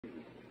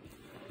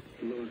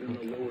Lows in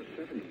the lower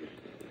 70s.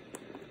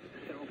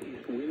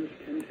 Southeast winds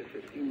 10 to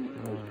 15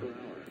 miles per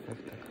hour.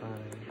 That's the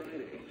time.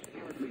 Friday,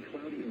 partly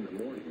cloudy in the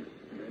morning,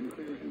 then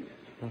clearing.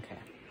 Okay.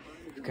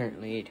 It's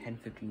currently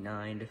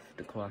 10:59, this is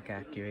the clock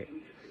accurate.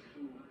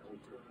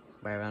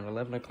 By around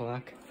 11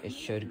 o'clock, it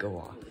should go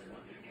off.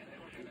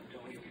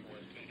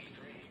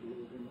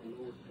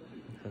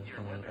 This is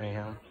going right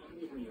now.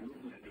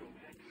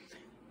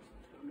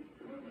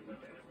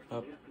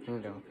 Up, here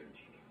we go.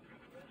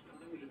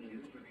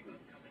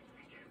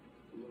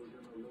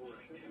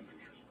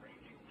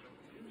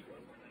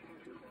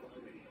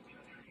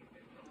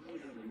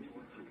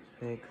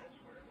 Six,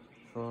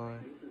 4,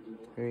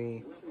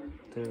 3,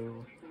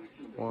 2,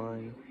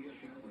 1.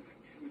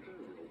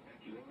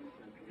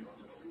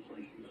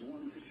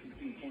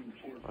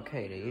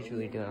 Okay, they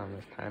usually do it on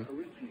this time.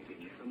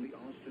 Originating from the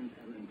Austin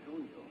San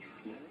Antonio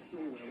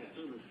National Weather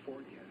Service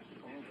Forecast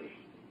Office.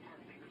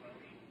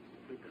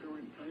 The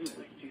current time is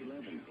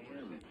 11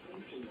 p.m.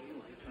 Central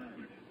Daylight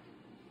Time.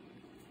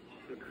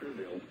 The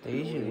Kerrville. They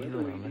usually do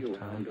it on this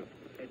time.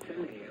 At 10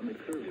 a.m. at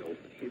Kerrville,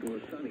 it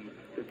was sunny.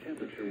 The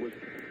temperature was...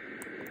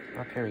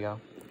 Oh, here we go.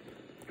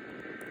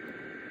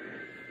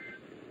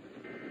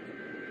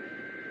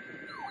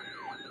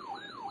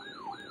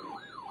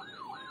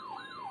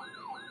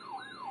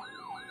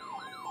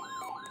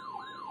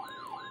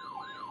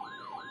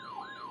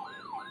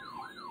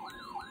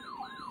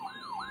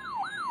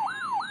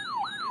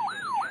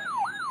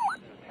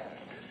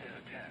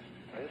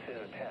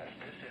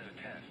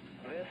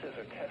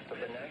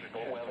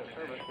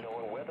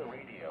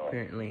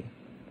 Apparently.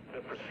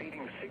 The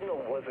preceding signal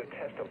was a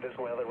test of this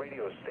weather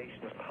radio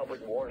station's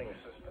public warning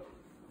system.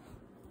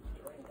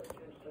 During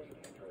potentially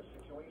dangerous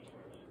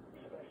situations,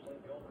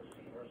 specially built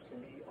receivers can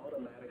be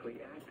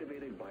automatically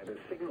activated by the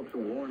signal to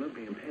warn of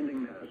the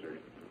impending hazard.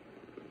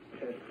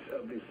 Tests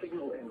of the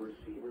signal and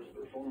receiver's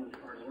performance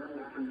are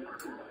normally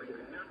conducted by the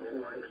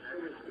National Weather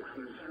Service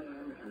between 10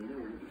 a.m. and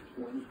noon each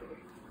Wednesday.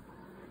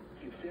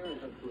 If there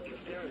is a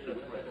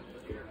threat,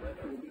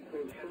 will be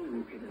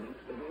postponed to the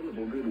next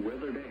available good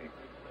weather day.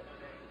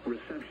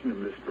 Reception of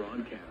this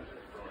broadcast.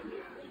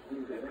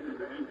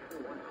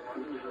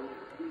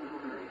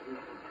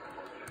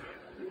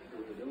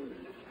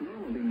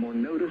 Normally more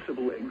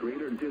noticeable at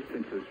greater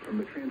distances from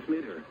the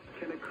transmitter,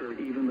 can occur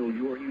even though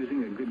you are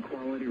using a good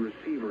quality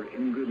receiver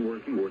in good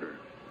working order.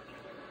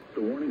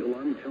 The warning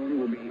alarm tone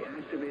will be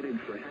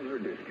activated for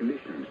hazardous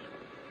conditions.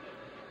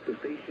 The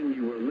station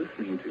you are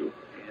listening to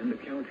and the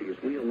counties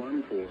we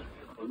alarm for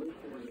are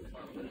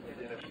listed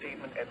in a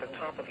statement at the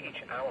top of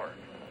each hour.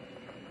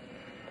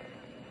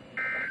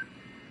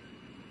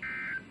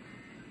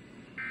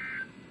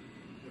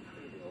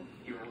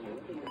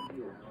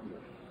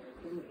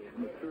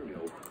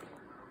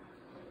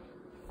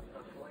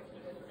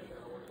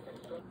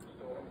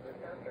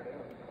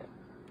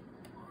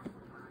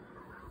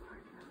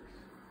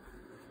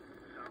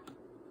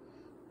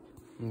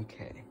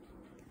 Okay.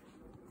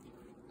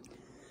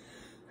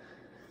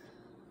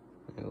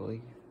 I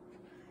believe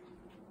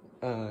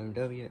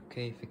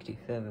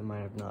wxk67 might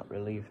have not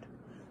released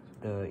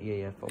the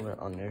EAF alert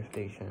on their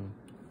station,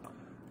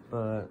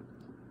 but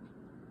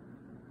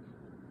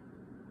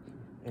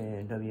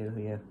and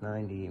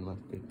wwf90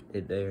 must be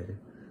did their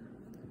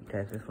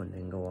test. This one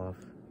didn't go off.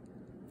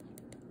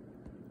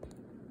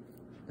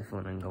 This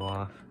one didn't go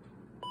off,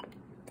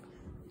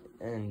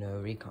 and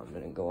recon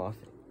didn't go off.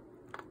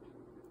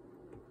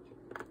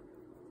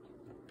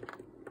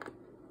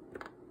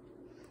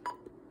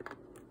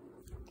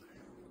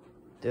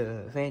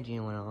 The fan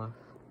gene went off,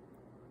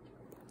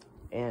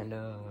 and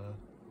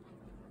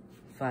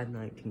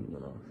 519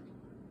 went off.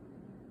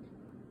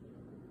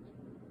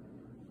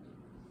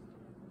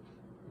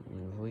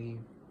 And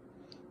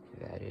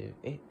that is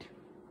it.